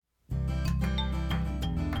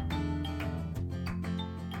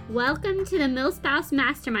Welcome to the MilSpouse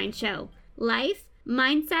Mastermind Show, life,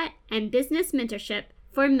 mindset, and business mentorship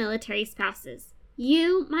for military spouses.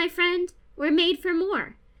 You, my friend, were made for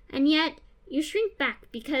more, and yet you shrink back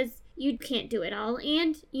because you can't do it all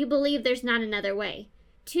and you believe there's not another way.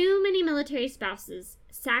 Too many military spouses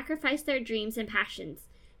sacrifice their dreams and passions,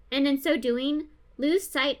 and in so doing, lose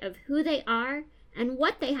sight of who they are and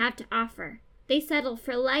what they have to offer. They settle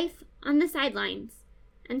for life on the sidelines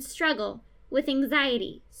and struggle with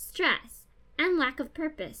anxiety, stress, and lack of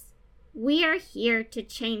purpose. We are here to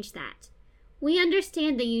change that. We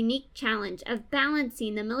understand the unique challenge of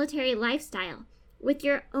balancing the military lifestyle with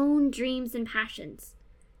your own dreams and passions.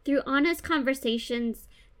 Through honest conversations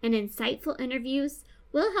and insightful interviews,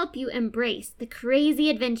 we'll help you embrace the crazy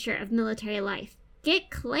adventure of military life,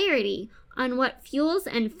 get clarity on what fuels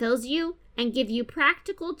and fills you, and give you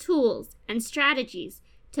practical tools and strategies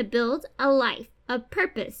to build a life of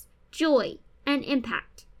purpose, joy, and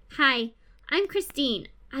impact. Hi, I'm Christine.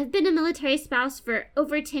 I've been a military spouse for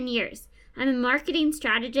over 10 years. I'm a marketing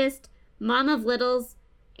strategist, mom of littles,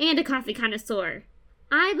 and a coffee connoisseur.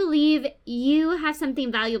 I believe you have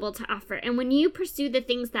something valuable to offer, and when you pursue the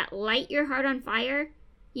things that light your heart on fire,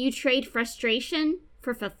 you trade frustration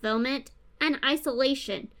for fulfillment and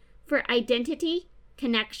isolation for identity,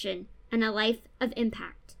 connection, and a life of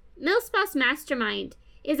impact. MilSpouse Mastermind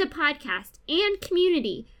is a podcast and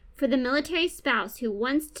community for the military spouse who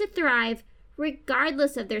wants to thrive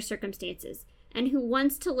regardless of their circumstances and who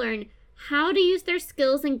wants to learn how to use their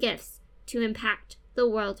skills and gifts to impact the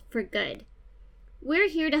world for good. We're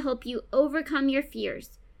here to help you overcome your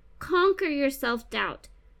fears, conquer your self-doubt,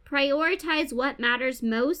 prioritize what matters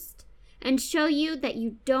most, and show you that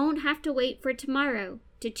you don't have to wait for tomorrow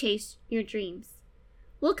to chase your dreams.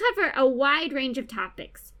 We'll cover a wide range of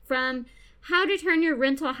topics, from how to turn your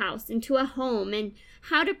rental house into a home and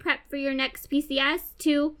how to prep for your next PCS,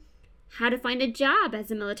 to how to find a job as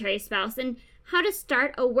a military spouse and how to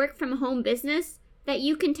start a work-from-home business that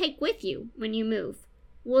you can take with you when you move.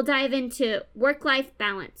 We'll dive into work-life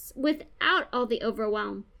balance without all the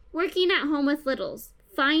overwhelm, working at home with littles,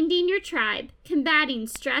 finding your tribe, combating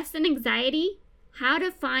stress and anxiety, how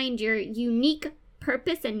to find your unique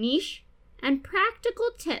purpose and niche, and practical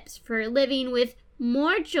tips for living with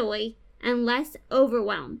more joy and less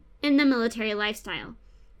overwhelm in the military lifestyle.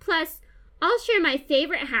 Plus, I'll share my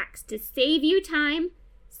favorite hacks to save you time,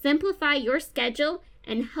 simplify your schedule,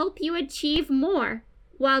 and help you achieve more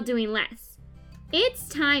while doing less. It's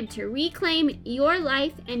time to reclaim your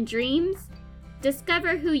life and dreams,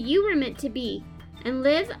 discover who you were meant to be, and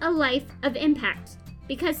live a life of impact.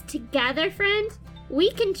 Because together, friend,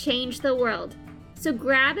 we can change the world. So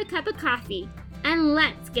grab a cup of coffee and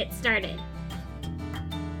let's get started.